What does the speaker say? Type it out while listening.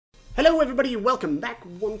Hello everybody, welcome back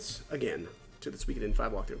once again to the Suikoden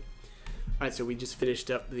 5 walkthrough. Alright, so we just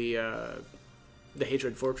finished up the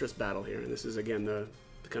Hatred Fortress battle here, and this is again the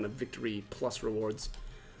kind of victory plus rewards.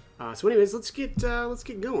 So anyways, let's get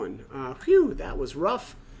going. Phew, that was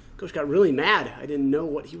rough. Coach got really mad. I didn't know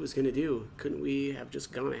what he was going to do. Couldn't we have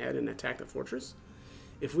just gone ahead and attacked the fortress?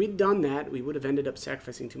 If we'd done that, we would have ended up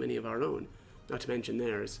sacrificing too many of our own, not to mention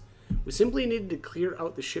theirs. We simply needed to clear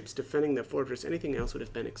out the ships defending the fortress. Anything else would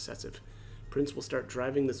have been excessive. Prince will start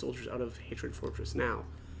driving the soldiers out of Hatred Fortress now.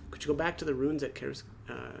 Could you go back to the ruins at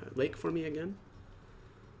Lake for me again?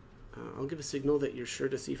 I'll give a signal that you're sure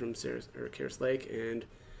to see from Karis Lake, and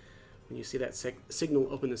when you see that signal,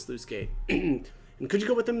 open the sluice gate. And could you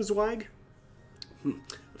go with them, Zweig?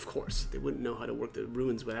 Of course. They wouldn't know how to work the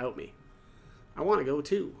ruins without me. I want to go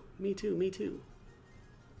too. Me too, me too.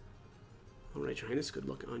 Alright, Your Highness, good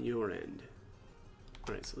luck on your end.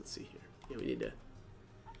 Alright, so let's see here. Yeah, we need to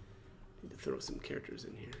throw some characters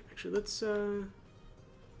in here. Actually, let's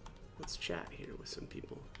chat here with some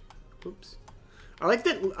people. Oops. I like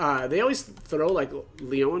that they always throw like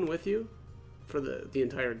Leon with you for the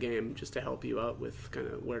entire game, just to help you out with kind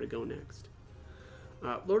of where to go next.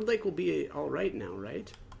 Lord Lake will be alright now,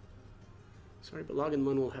 right? Sorry, but Log and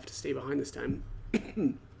Lun will have to stay behind this time.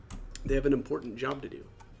 They have an important job to do.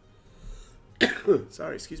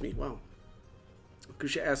 Sorry, excuse me. Wow.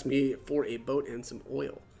 Kusha asked me for a boat and some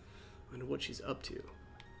oil. I wonder what she's up to.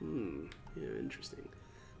 Yeah, interesting.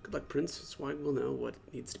 Good luck, Prince. Zweig will know what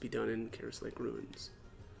needs to be done in Karis Lake ruins.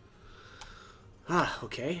 Ah,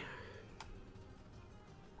 okay.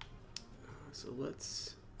 So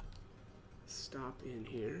let's stop in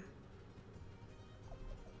here.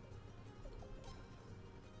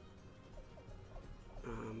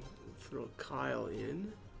 Throw Kyle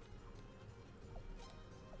in.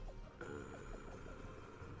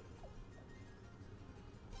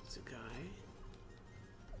 It's a guy.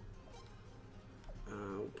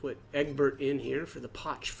 We'll put Egbert in here for the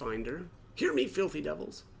potch finder. Hear me, filthy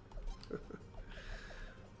devils.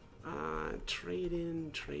 Trade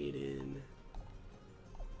in.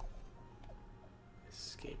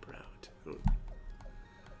 Escape route. I don't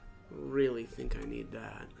really think I need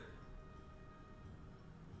that.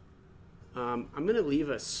 I'm going to leave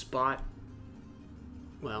a spot.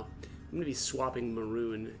 Well, I'm going to be swapping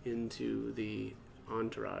Maroon into the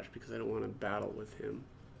Entourage because I don't want to battle with him.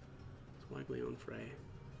 Zweig, Leon, Frey.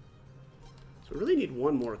 So we really need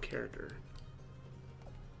one more character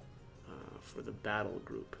for the battle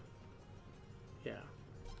group. Yeah.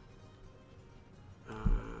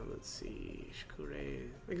 Let's see. Shikure.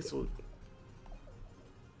 I guess we'll...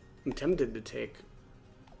 I'm tempted to take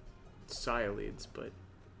Sialids, but...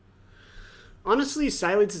 Honestly,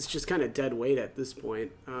 Sialids is just kind of dead weight at this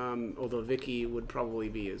point, although Vicky would probably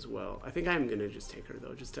be as well. I think I'm going to just take her,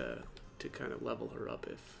 though, just to kind of level her up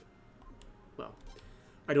if... Well,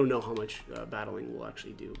 I don't know how much battling will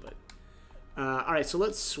actually do, but... Alright, so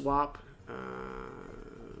let's swap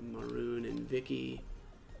Maroon and Vicky,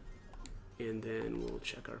 and then we'll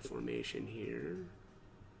check our formation here.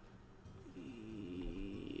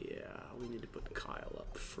 Yeah, we need to put Kyle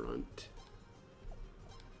up front.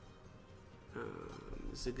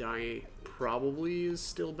 Zagai probably is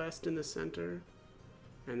still best in the center.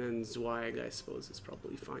 And then Zweig, I suppose, is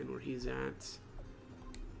probably fine where he's at.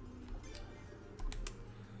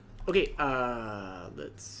 Okay,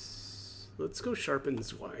 let's go sharpen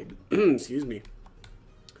Zweig. Excuse me.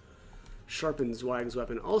 Sharpen Zweig's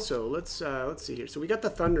weapon. Also, let's see here. So we got the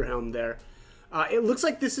Thunderhelm there. It looks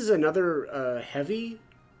like this is another heavy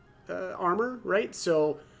armor, right?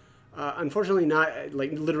 So unfortunately not,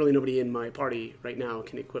 like literally nobody in my party right now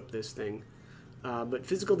can equip this thing. But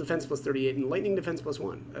physical defense plus 38 and lightning defense plus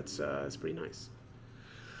 1. That's pretty nice.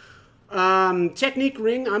 Technique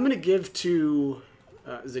ring, I'm going to give to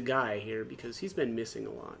Zagai here because he's been missing a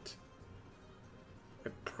lot. I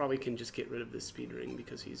probably can just get rid of this speed ring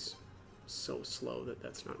because he's so slow that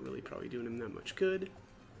that's not really probably doing him that much good.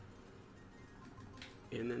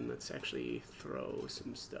 And then let's actually throw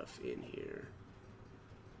some stuff in here.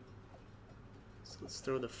 So let's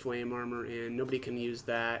throw the flame armor in. Nobody can use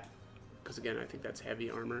that because, again, I think that's heavy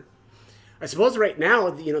armor. I suppose right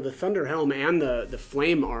now, you know, the Thunder Helm and the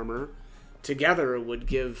flame armor together would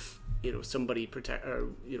give, you know, somebody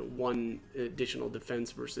one additional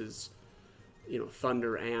defense versus, you know,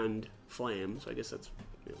 thunder and flame. So I guess that's,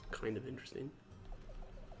 you know, kind of interesting.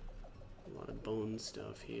 A lot of bone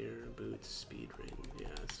stuff here. Boots, speed ring.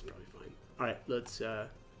 Yeah, this is probably fine. All right, let's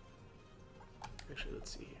actually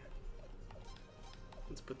let's see here.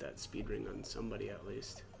 Let's put that speed ring on somebody at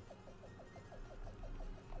least.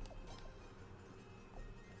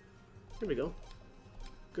 There we go.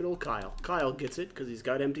 Good old Kyle. Kyle gets it because he's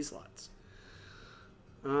got empty slots.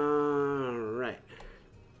 Alright.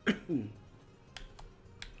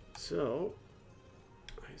 So,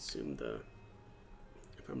 I assume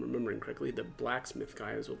if I'm remembering correctly, the blacksmith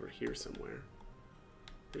guy is over here somewhere.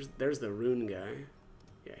 There's the rune guy.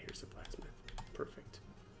 Yeah, here's the blacksmith. Perfect.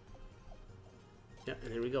 Yeah,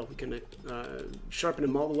 and there we go. We can sharpen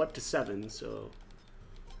them all the way up to 7, so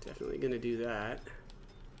definitely going to do that.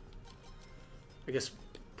 I guess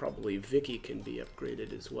probably Vicky can be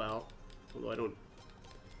upgraded as well, although I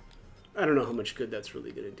don't know how much good that's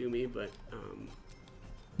really going to do me, but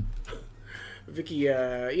Vicky,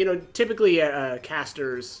 you know, typically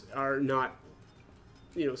casters are not,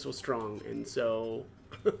 you know, so strong, and so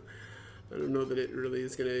I don't know that it really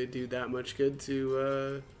is going to do that much good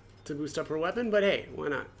to boost up her weapon, but hey, why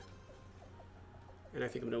not? And I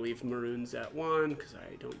think I'm going to leave Maroons at 1 because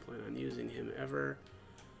I don't plan on using him ever.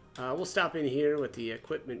 We'll stop in here with the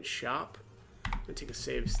equipment shop and take a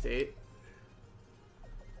save state.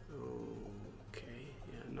 Okay,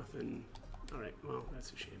 yeah, nothing. All right, well,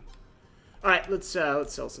 that's a shame. All right, let's sell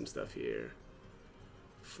some stuff here.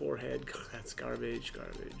 Forehead, that's garbage,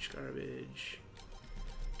 garbage, garbage.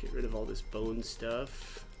 Get rid of all this bone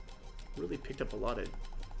stuff. Really picked up a lot of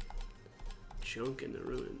junk in the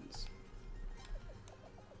ruins.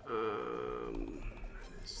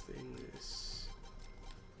 This thing, this.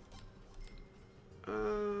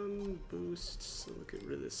 Boost. So we'll get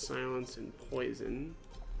rid of the silence and poison.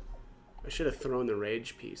 I should have thrown the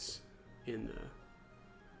rage piece in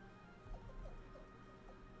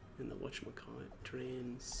the whatchamacallit.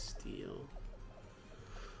 Drain, steel.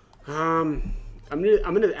 I'm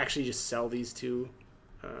gonna actually just sell these two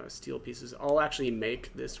steel pieces. I'll actually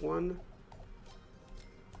make this one,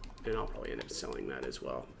 and I'll probably end up selling that as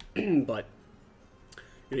well. But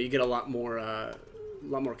you know, you get a lot more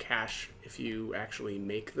cash if you actually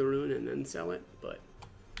make the rune and then sell it. But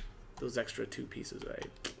those extra 2 pieces, I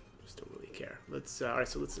just don't really care. Let's all right.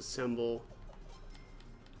 So let's assemble.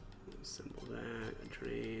 Assemble that. A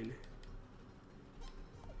drain.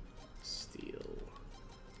 Steel.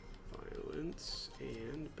 Violence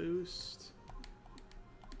and boost.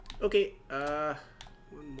 Okay.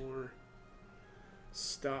 One more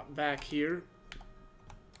stop back here.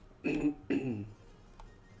 There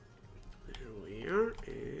we are,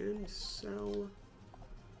 and sell.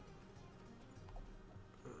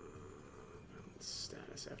 Balance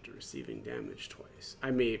status after receiving damage twice.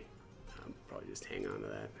 I may probably just hang on to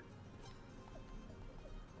that.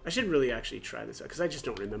 I should really actually try this out because I just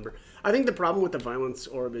don't remember. I think the problem with the violence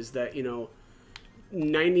orb is that, you know,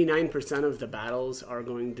 99% of the battles are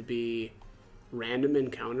going to be random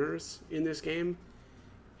encounters in this game,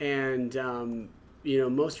 and you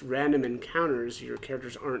know, most random encounters, your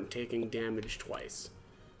characters aren't taking damage twice.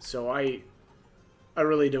 So I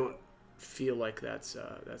really don't feel like that's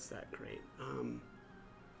that great.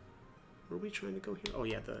 Where are we trying to go here? Oh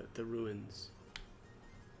yeah, the ruins.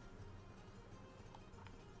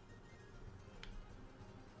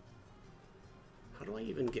 How do I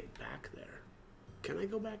even get back there? Can I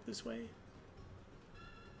go back this way?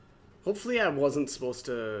 Hopefully I wasn't supposed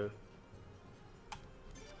to...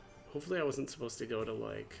 Hopefully I wasn't supposed to go to,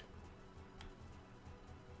 like,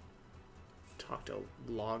 talk to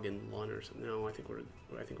Log and Lun or something. No, I think we're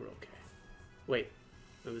okay. Wait.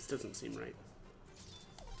 No, this doesn't seem right.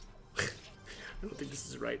 I don't think this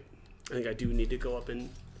is right. I think I do need to go up and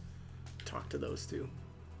talk to those two.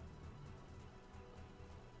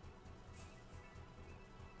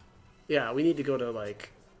 Yeah, we need to go to,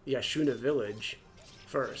 like, Yashuna Village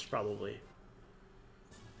first, probably.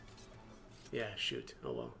 Yeah, shoot.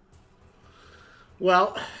 Oh, well.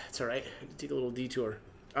 Well, it's all right. I had to take a little detour.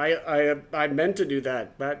 I meant to do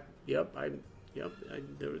that, but, yep,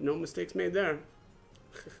 there were no mistakes made there.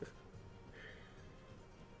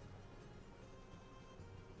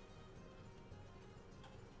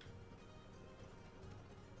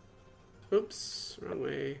 Oops, wrong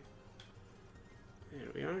way. There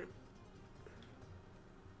we are.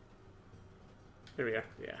 There we are,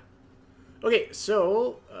 yeah. Okay,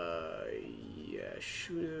 so,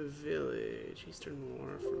 Yashuna Village, Eastern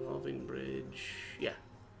Wharf, Revolving Bridge, yeah.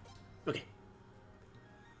 Okay.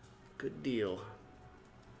 Good deal.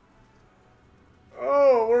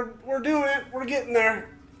 Oh, we're doing it. We're getting there.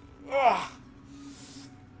 Ugh.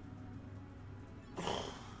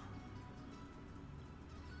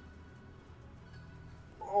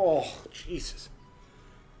 Oh, Jesus.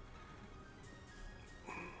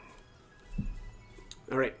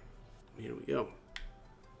 All right, here we go.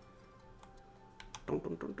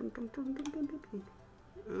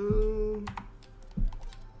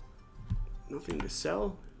 Nothing to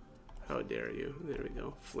sell. How dare you? There we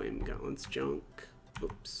go. Flame gauntlets junk.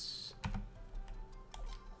 Oops.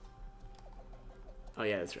 Oh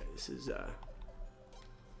yeah, that's right. This is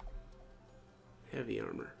heavy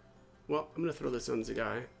armor. Well, I'm gonna throw this on the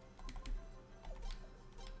guy.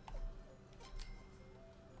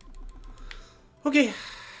 Okay.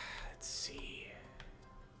 Let's see.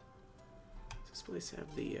 Does this place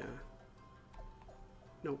have the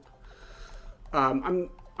nope.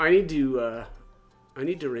 I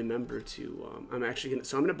need to remember to I'm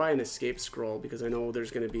gonna buy an escape scroll because I know there's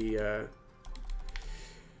going to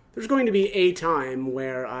be a time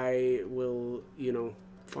where I will, you know,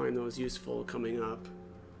 find those useful coming up.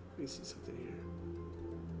 Let me see something here.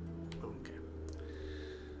 Oh, okay.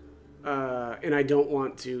 And I don't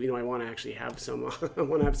want to, you know, I want to actually have some I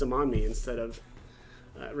want to have some on me instead of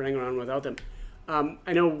running around without them.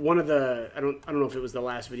 I know one of the I don't know if it was the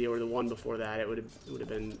last video or the one before that. It would have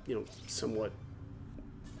been, you know, somewhat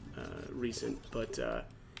recent, but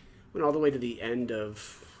went all the way to the end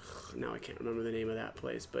of, now I can't remember the name of that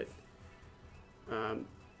place, but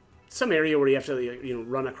some area where you have to, you know,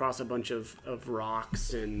 run across a bunch of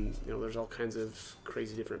rocks, and you know there's all kinds of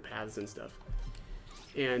crazy different paths and stuff,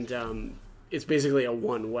 and it's basically a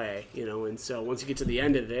one way, you know, and so once you get to the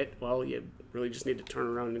end of it, well, you really just need to turn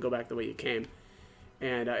around and go back the way you came.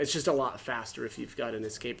 And it's just a lot faster if you've got an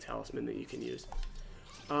escape talisman that you can use.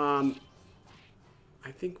 I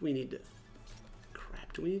think we need to...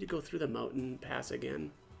 Crap, do we need to go through the mountain pass again?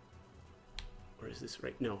 Or is this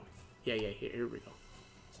right? No. Yeah, here we go.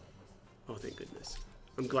 Oh, thank goodness.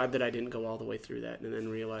 I'm glad that I didn't go all the way through that and then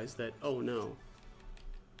realize that, oh no,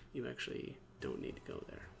 you actually don't need to go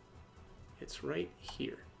there. It's right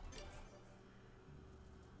here.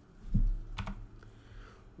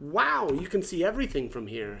 Wow, you can see everything from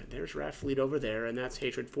here. There's Raftfleet over there, and that's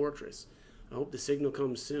Hatred Fortress. I hope the signal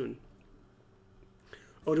comes soon.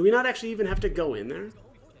 Oh, do we not actually even have to go in there?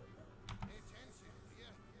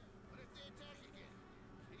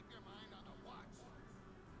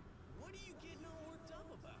 What are you getting all worked up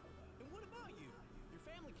about? And what about you? Your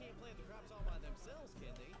family can't plant the crops all by themselves,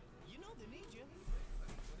 can they? You know they need you.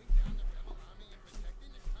 Putting down the rebel army and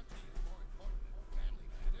protecting the country is more important than family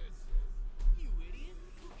matters. You idiot.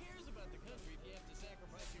 Who cares about the country if you have to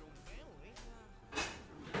sacrifice your own family?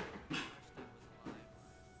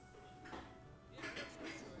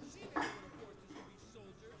 She never would have forced us to be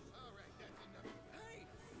soldiers. All right, that's enough. Hey,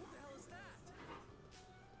 what the hell is that?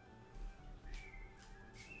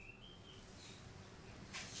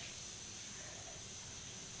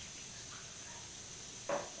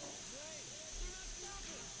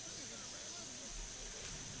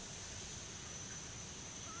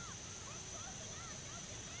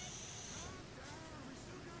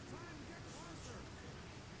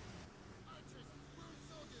 Archers, wound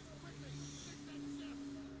soldiers, quickly, take that ship.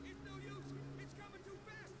 It's no use. It's coming too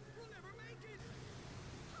fast. We'll never make it.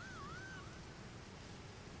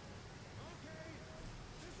 Okay,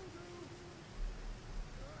 this'll do.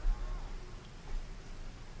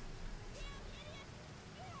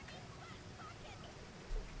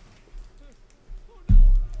 Oh no!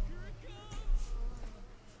 Here it comes!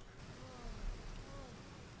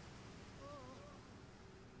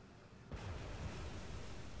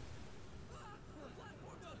 The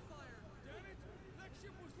platform's on fire! Damn it! That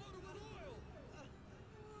ship was loaded with oil!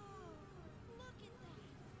 Look at that.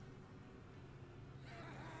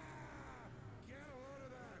 Get a load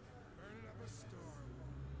of that. Burning up a storm.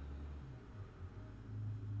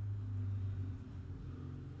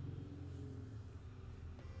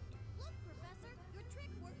 Look, Professor, your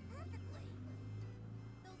trick worked perfectly.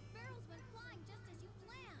 Those barrels went flying just as you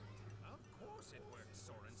planned. Of course it works,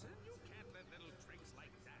 Sorensen. You can't let little tricks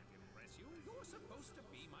like that impress you. You're supposed to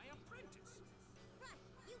be my apprentice. Right,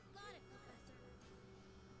 you got it, Professor.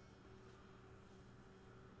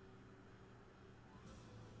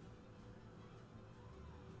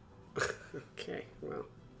 Okay, well.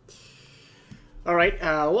 All right,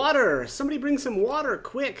 water. Somebody bring some water,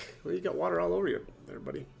 quick. Well, you got water all over you there,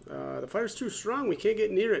 buddy. The fire's too strong. We can't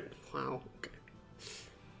get near it. Wow. Okay.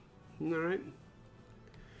 All right.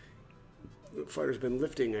 The fire's been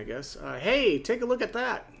lifting, I guess. Hey, take a look at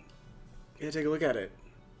that. Yeah, take a look at it.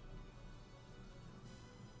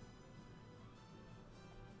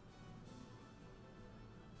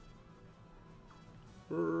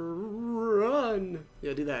 Run!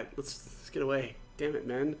 Yeah, do that. Let's get away. Damn it,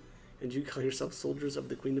 man. And you call yourself soldiers of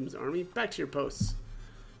the Queendom's army? Back to your posts.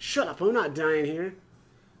 Shut up, I'm not dying here.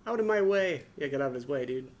 Out of my way. Yeah, get out of his way,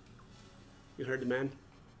 dude. You heard the man.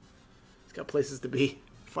 He's got places to be.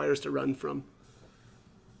 Fires to run from.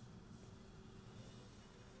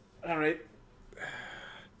 Alright.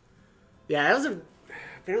 Yeah, that was a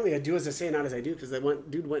Apparently I do as I say, not as I do, because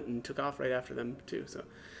that dude went and took off right after them, too. So,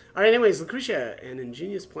 all right, anyways, Lucretia, an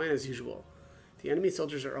ingenious plan as usual. The enemy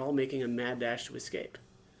soldiers are all making a mad dash to escape.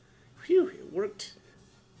 Phew, it worked.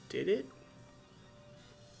 Did it?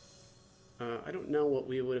 I don't know what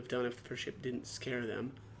we would have done if the first ship didn't scare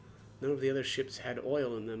them. None of the other ships had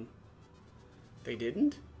oil in them. They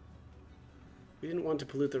didn't? We didn't want to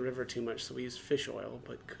pollute the river too much, so we used fish oil,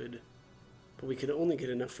 but we could only get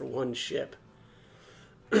enough for one ship.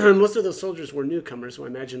 Most of those soldiers were newcomers, so I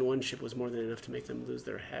imagine one ship was more than enough to make them lose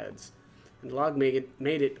their heads. And the log made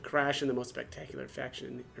it crash in the most spectacular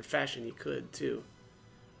fashion he could, too.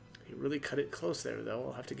 He really cut it close there, though.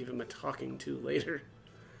 I'll have to give him a talking to later.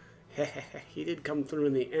 He did come through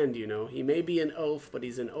in the end, you know. He may be an oaf, but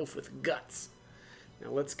he's an oaf with guts.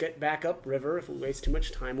 Now let's get back up river. If we waste too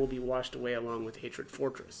much time, we'll be washed away along with Hatred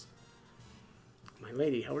Fortress. My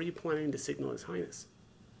lady, how are you planning to signal His Highness?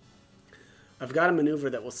 I've got a maneuver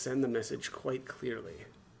that will send the message quite clearly.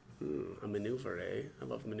 A maneuver, eh? I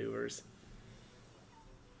love maneuvers.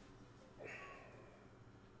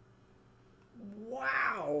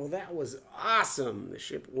 Wow, that was awesome. The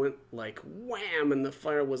ship went like wham, and the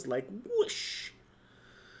fire was like whoosh.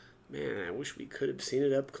 Man, I wish we could have seen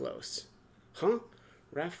it up close. Huh?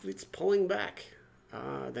 Raft fleet's pulling back.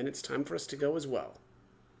 Then it's time for us to go as well.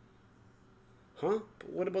 Huh? But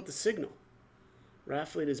what about the signal?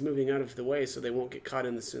 Raft fleet is moving out of the way so they won't get caught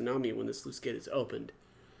in the tsunami when the sluice gate is opened.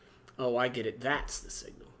 Oh, I get it. That's the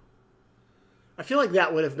signal. I feel like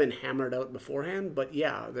that would have been hammered out beforehand, but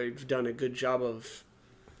yeah, they've done a good job of,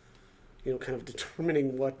 you know, kind of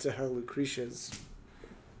determining what Lucretia's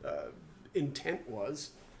intent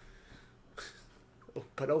was.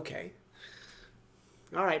 But okay.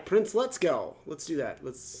 All right, Prince, let's go. Let's do that.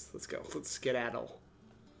 Let's go. Let's skedaddle.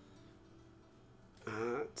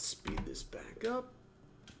 Let's speed this back up.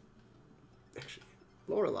 Actually,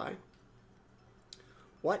 Lorelei.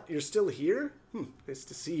 What? You're still here? Nice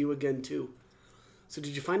to see you again, too. So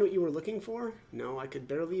did you find what you were looking for? No, I could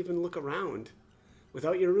barely even look around.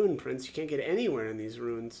 Without your rune, Prince, you can't get anywhere in these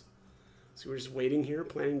ruins. So we're just waiting here,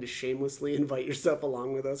 planning to shamelessly invite yourself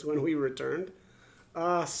along with us when we returned?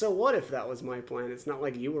 So what if that was my plan? It's not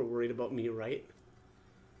like you were worried about me, right?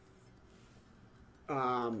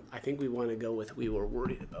 I think we want to go with we were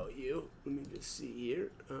worried about you. Let me just see here.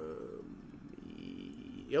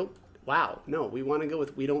 Yep. Wow. No, we want to go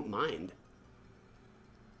with we don't mind.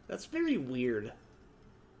 That's very weird.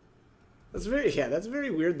 That's very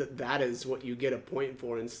weird that that is what you get a point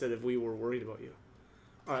for instead of we were worried about you.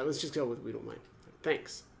 All right, let's just go with we don't mind.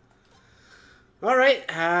 Thanks. All right,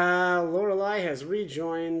 Lorelei has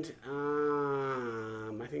rejoined.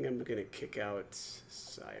 I think I'm gonna kick out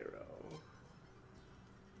Cyro.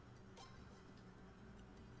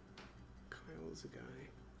 Kyle's a guy.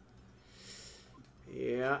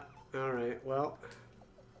 Yeah. All right. Well,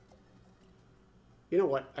 you know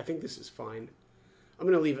what? I think this is fine. I'm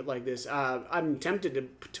gonna leave it like this. I'm tempted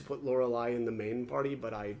to put Lorelei in the main party,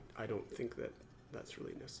 but I don't think that that's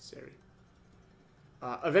really necessary.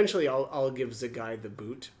 Eventually, I'll give Zagai the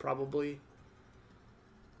boot, probably.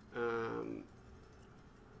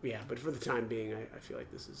 Yeah, but for the time being, I feel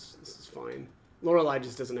like this is fine. Lorelei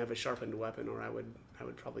just doesn't have a sharpened weapon, or I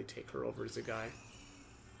would probably take her over Zagai.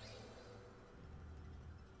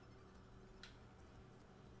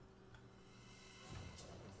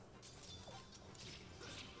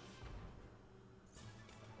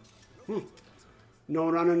 No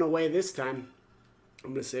running away this time.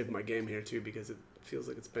 I'm gonna save my game here too because it feels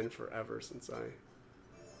like it's been forever since I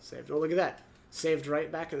saved. Oh, look at that. Saved right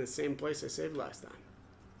back in the same place I saved last time.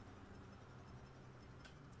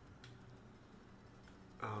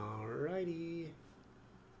 Alrighty.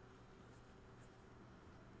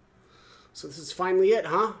 So this is finally it,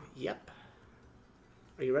 huh? Yep.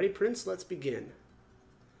 Are you ready, Prince? Let's begin.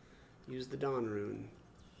 Use the Dawn rune.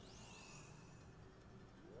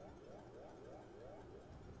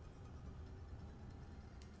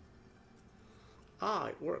 Ah,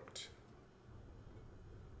 it worked.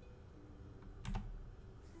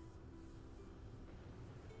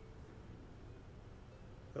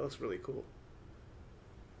 That looks really cool.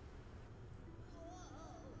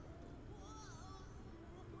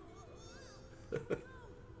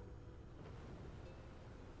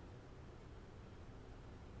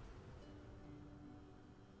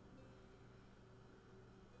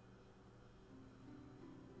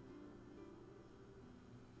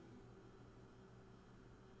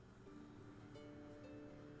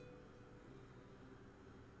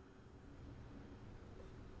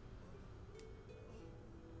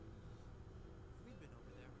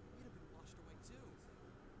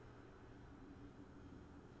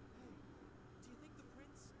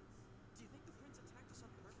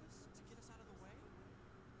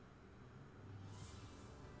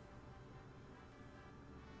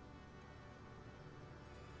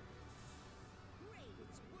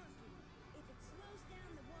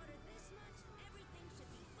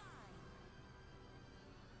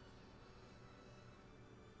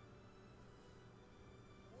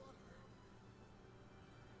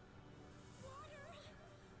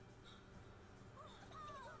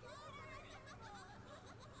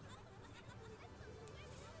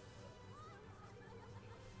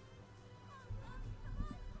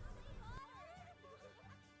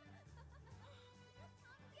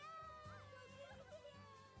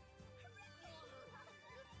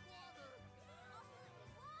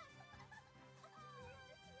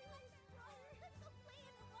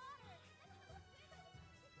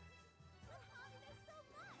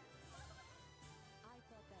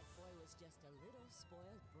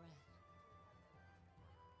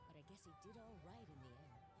 Guess he did all right in the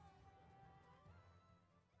end.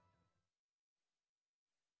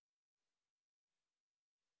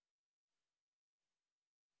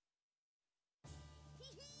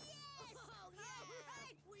 Yes! Oh,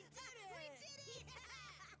 yeah! We did it! We did it!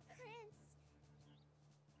 Prince!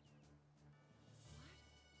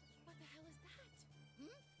 What the hell is that?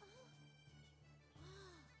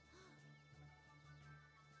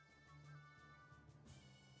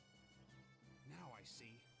 Now I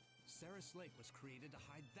see. Ceres Lake was created to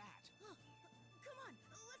hide that. Come on,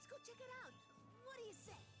 let's go check it out. What do you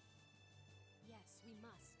say? Yes, we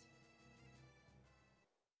must.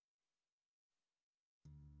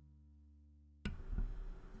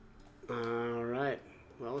 All right.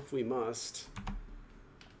 Well, if we must,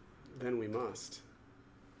 then we must.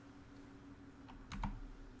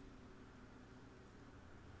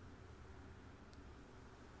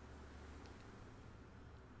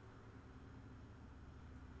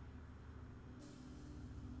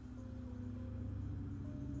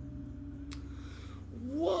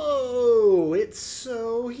 Whoa! It's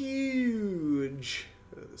so huge.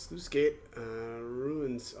 The sluice gate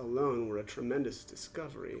ruins alone were a tremendous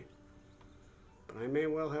discovery. But I may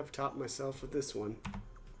well have topped myself with this one. I'm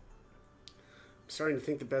starting to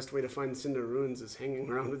think the best way to find Cinder Ruins is hanging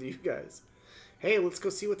around with you guys. Hey, let's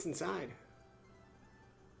go see what's inside.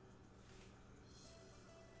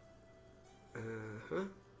 Uh-huh.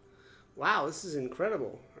 Wow, this is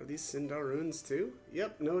incredible. Are these Sindar ruins too?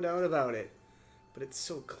 Yep, no doubt about it. But it's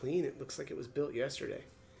so clean, it looks like it was built yesterday.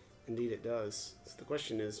 Indeed it does. So the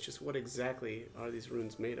question is, just what exactly are these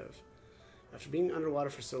ruins made of? After being underwater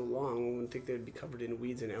for so long, one would think they would be covered in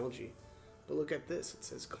weeds and algae. But look at this,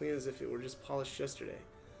 it's as clean as if it were just polished yesterday.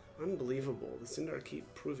 Unbelievable. The Sindar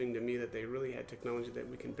keep proving to me that they really had technology that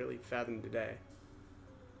we can barely fathom today.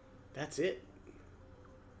 That's it.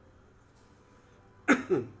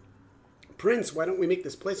 Prince, why don't we make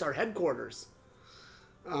this place our headquarters?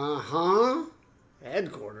 Uh-huh.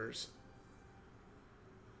 Headquarters.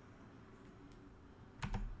 The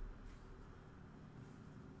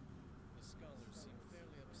scholars seem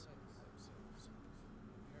fairly upset with themselves.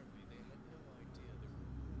 Apparently, they had no idea there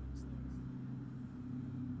were ruins there.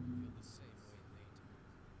 I feel the same way they do.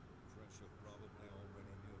 Tresha probably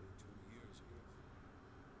already knew 2 years ago.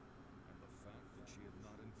 And the fact that she had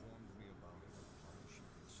not informed me about it implies she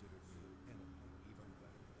considered me an enemy even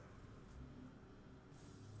back then.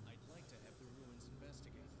 I'd like to have the ruins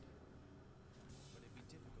investigated, but it'd be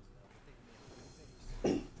difficult now that they know my face.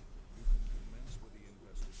 You can commence with the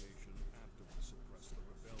investigation after we suppress the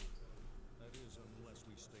rebellion. That is, unless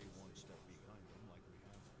we stay one step behind them like we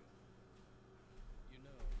have been. You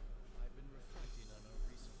know, I've been reflecting on our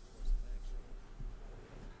recent course of action.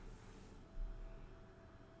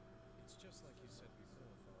 It's just like you said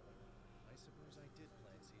before, Father. I suppose I did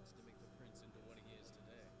plant seeds to make the prince into what he is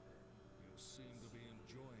today. You seem to be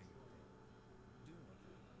enjoying it. Do I?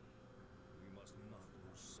 We must not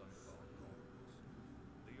lose sight of our goals.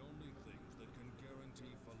 The only things that can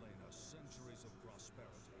guarantee Falena centuries of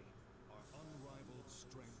prosperity are unrivaled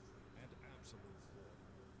strength and absolute order.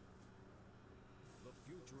 The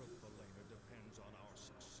future of Falena depends on our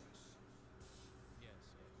success. Yes,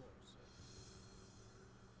 of course.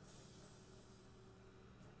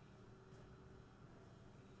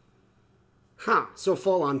 Huh, so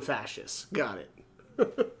full on fascist. Got it.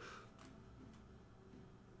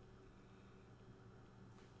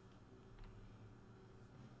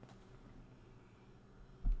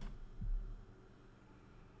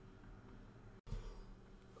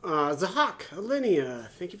 Zahak, Alinea,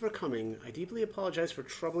 thank you for coming. I deeply apologize for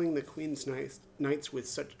troubling the Queen's Knights with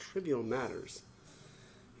such trivial matters.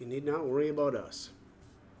 You need not worry about us.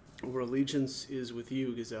 Our allegiance is with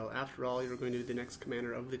you, Gazelle. After all, you're going to be the next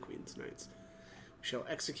commander of the Queen's Knights. We shall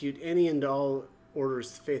execute any and all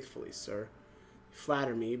orders faithfully, sir. You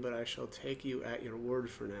flatter me, but I shall take you at your word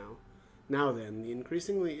for now. Now then, the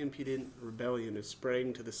increasingly impudent rebellion is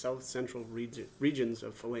spreading to the south-central regions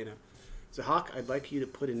of Falena. Zahak, I'd like you to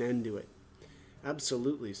put an end to it.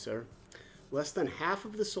 Absolutely, sir. Less than half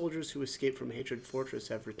of the soldiers who escaped from Hatred Fortress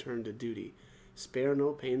have returned to duty. Spare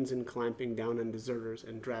no pains in clamping down on deserters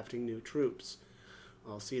and drafting new troops.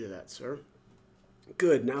 I'll see to that, sir.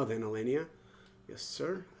 Good. Now then, Alenia. Yes,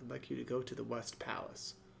 sir. I'd like you to go to the West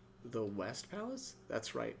Palace. The West Palace?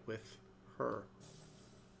 That's right, with her.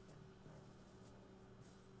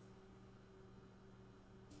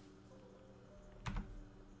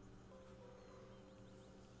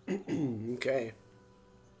 Okay.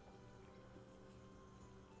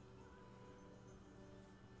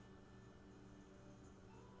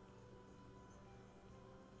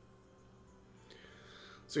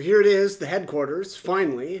 So here it is, the headquarters,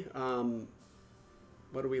 finally.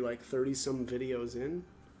 What are we, like 30-some videos in?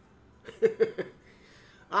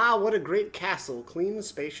 Ah, what a great castle. Clean,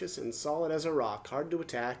 spacious, and solid as a rock. Hard to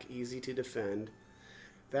attack, easy to defend.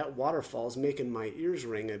 That waterfall's making my ears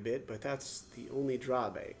ring a bit, but that's the only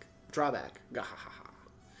drawback. Gahahaha.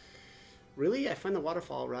 Really? I find the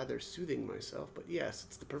waterfall rather soothing myself, but yes,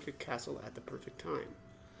 it's the perfect castle at the perfect time.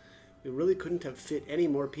 We really couldn't have fit any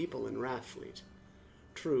more people in Rathfleet.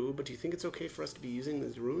 True, but do you think it's okay for us to be using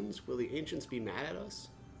these ruins? Will the ancients be mad at us?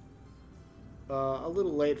 A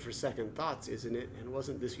little late for second thoughts, isn't it? And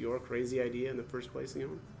wasn't this your crazy idea in the first place,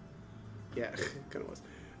 Leon? Yeah, kind of was.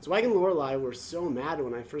 Zwag and Lorelei were so mad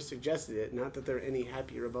when I first suggested it, not that they're any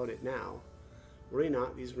happier about it now. Worry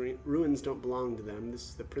not, these ruins don't belong to them. This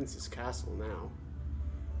is the prince's castle now.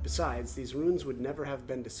 Besides, these ruins would never have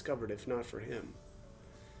been discovered if not for him.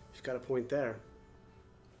 You've got a point there.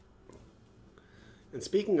 And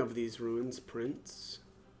speaking of these ruins, Prince,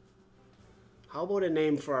 how about a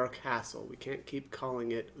name for our castle? We can't keep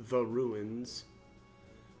calling it The Ruins.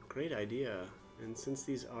 Great idea. And since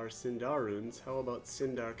these are Sindar ruins, how about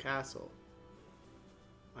Sindar Castle?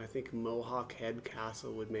 I think Mohawk Head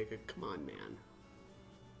Castle would make a... Come on, man.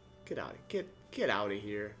 Get out of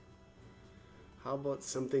here. How about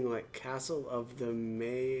something like Castle of the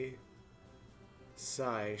May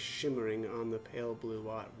Sai shimmering on the pale blue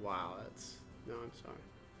water? Wow, that's... No, I'm sorry.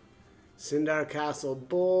 Sindar Castle,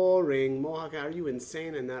 boring. Mohawk, are you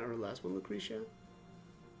insane? And that or last one, Lucretia?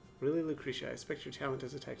 Really, Lucretia, I expect your talent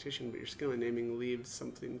as a tactician, but your skill in naming leaves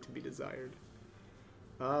something to be desired.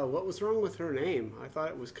 What was wrong with her name? I thought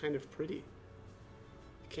it was kind of pretty. You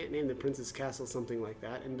can't name the Prince's Castle something like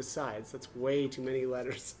that, and besides, that's way too many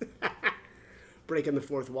letters. Breaking the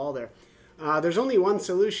fourth wall there. There's only one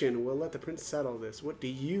solution. We'll let the Prince settle this. What do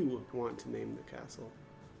you want to name the castle?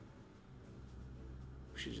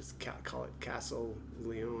 We should just call it Castle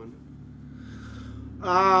Leon.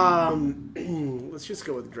 Let's just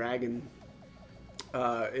go with Dragon.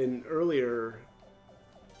 In earlier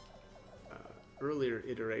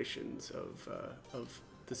iterations of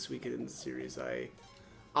the Suikoden series, I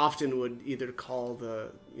often would either call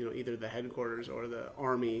either the headquarters or the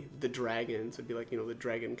army the Dragons. It'd be like, the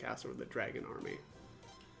Dragon Castle or the Dragon Army.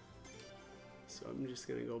 So I'm just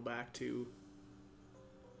gonna go back to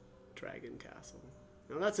Dragon Castle.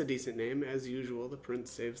 Now that's a decent name. As usual, the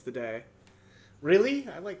Prince saves the day. Really?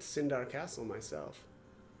 I liked Sindar Castle myself.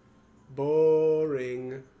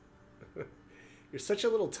 Boring. You're such a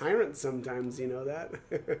little tyrant sometimes, you know that?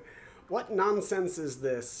 What nonsense is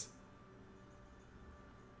this?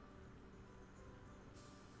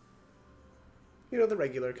 You know, the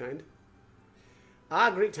regular kind. Ah,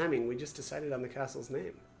 great timing. We just decided on the castle's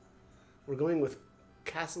name. We're going with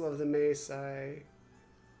Castle of the Maysai.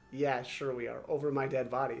 Yeah, sure we are. Over my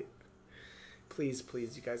dead body. Please,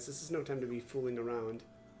 please, you guys, this is no time to be fooling around.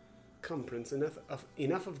 Come, Prince,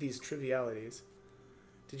 enough of these trivialities.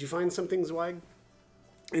 Did you find something, Zweig?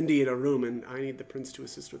 Indeed, a room, and I need the Prince to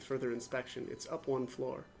assist with further inspection. It's up one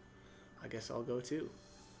floor. I guess I'll go too.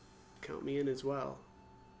 Count me in as well.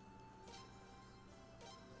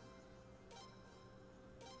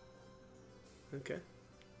 Okay.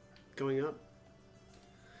 Going up.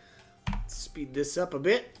 Speed this up a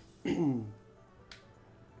bit.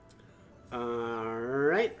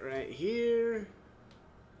 Alright, right here.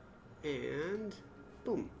 And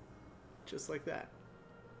boom. Just like that.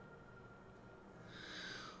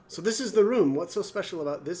 So this is the room. What's so special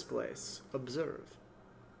about this place? Observe.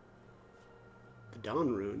 The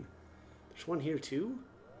Dawn Rune. There's one here too?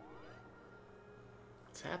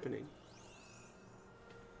 What's happening?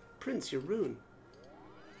 Prince, your rune.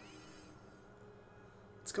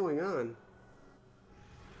 What's going on?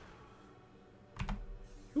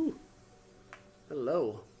 Ooh.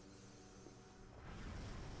 Hello.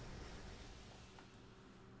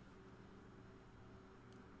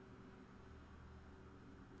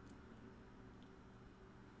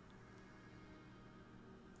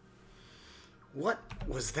 What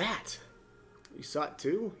was that? You saw it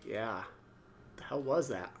too? Yeah. What the hell was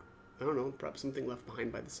that? I don't know. Perhaps something left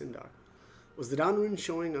behind by the Sindar. Was the Dawn Rune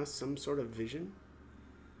showing us some sort of vision?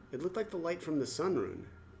 It looked like the light from the Sun Rune.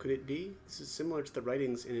 Could it be? This is similar to the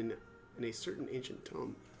writings in a certain ancient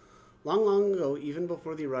tome. Long, long ago, even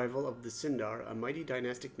before the arrival of the Sindar, a mighty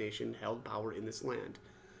dynastic nation held power in this land.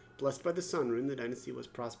 Blessed by the Sun Rune, the dynasty was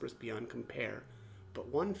prosperous beyond compare. But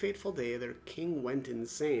one fateful day, their king went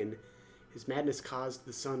insane. His madness caused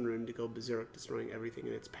the Sun Rune to go berserk, destroying everything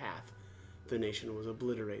in its path. The nation was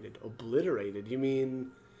obliterated. Obliterated? You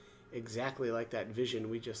mean exactly like that vision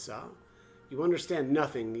we just saw? You understand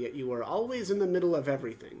nothing, yet you are always in the middle of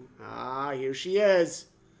everything. Ah, here she is.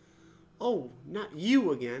 Oh, not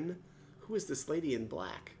you again. Who is this lady in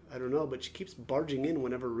black? I don't know, but she keeps barging in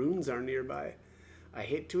whenever runes are nearby. I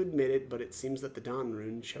hate to admit it, but it seems that the Dawn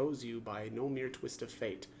rune chose you by no mere twist of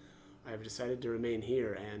fate. I have decided to remain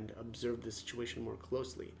here and observe the situation more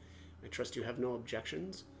closely. I trust you have no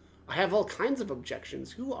objections? I have all kinds of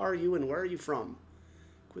objections. Who are you and where are you from?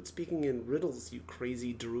 Quit speaking in riddles, you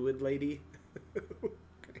crazy druid lady.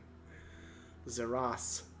 Okay.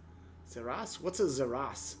 Zeras. Zeras? What's a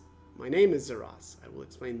Zeras? My name is Zeras. I will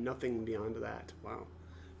explain nothing beyond that. Wow.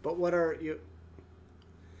 But what are you...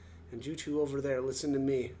 And you two over there, listen to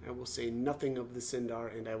me. I will say nothing of the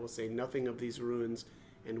Sindar, and I will say nothing of these ruins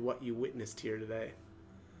and what you witnessed here today.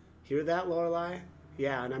 Hear that, Lorelei?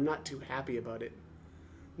 Yeah, and I'm not too happy about it.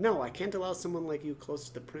 No, I can't allow someone like you close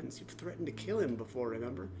to the prince. You've threatened to kill him before,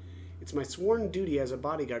 remember? It's my sworn duty as a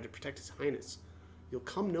bodyguard to protect his highness. You'll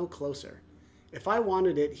come no closer. If I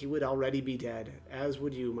wanted it, he would already be dead, as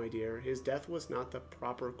would you, my dear. His death was not the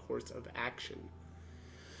proper course of action.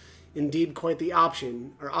 Indeed, quite the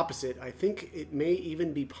opposite. I think it may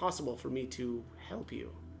even be possible for me to help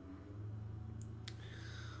you.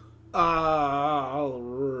 Alrighty.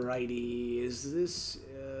 Is this...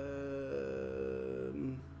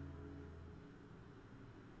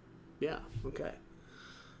 Yeah, okay.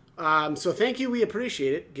 So thank you, we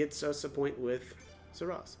appreciate it. Gets us a point with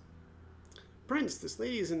Zeras. Prince, this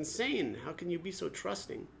lady is insane. How can you be so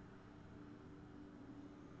trusting?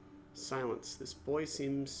 Silence. This boy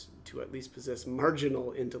seems to at least possess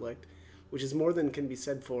marginal intellect, which is more than can be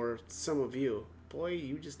said for some of you. Boy,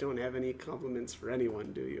 you just don't have any compliments for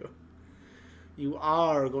anyone, do you? You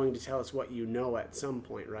are going to tell us what you know at some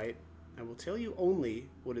point, right? I will tell you only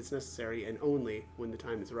what is necessary and only when the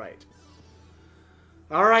time is right.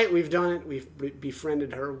 Alright, we've done it. We've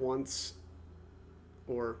befriended her once.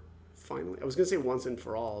 Or finally. I was going to say once and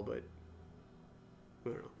for all, but I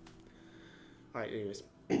don't know. Alright, anyways.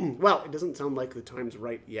 Well, it doesn't sound like the time's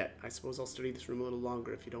right yet. I suppose I'll study this room a little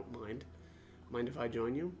longer if you don't mind. Mind if I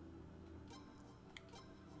join you?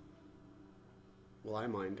 Well, I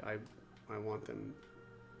mind. I want them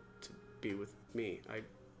to be with me.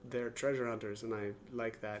 They're treasure hunters, and I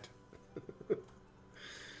like that.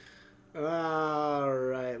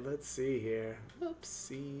 Alright, let's see here.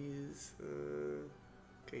 Oopsies.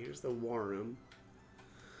 Okay, here's the war room.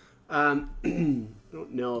 I don't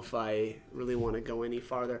know if I really want to go any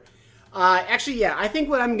farther. Actually, yeah, I think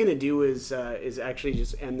what I'm gonna do is actually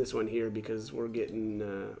just end this one here because we're getting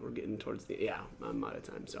towards the I'm out of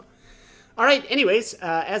time. So, all right. Anyways,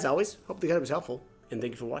 as always, hope the guide was helpful, and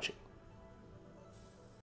thank you for watching.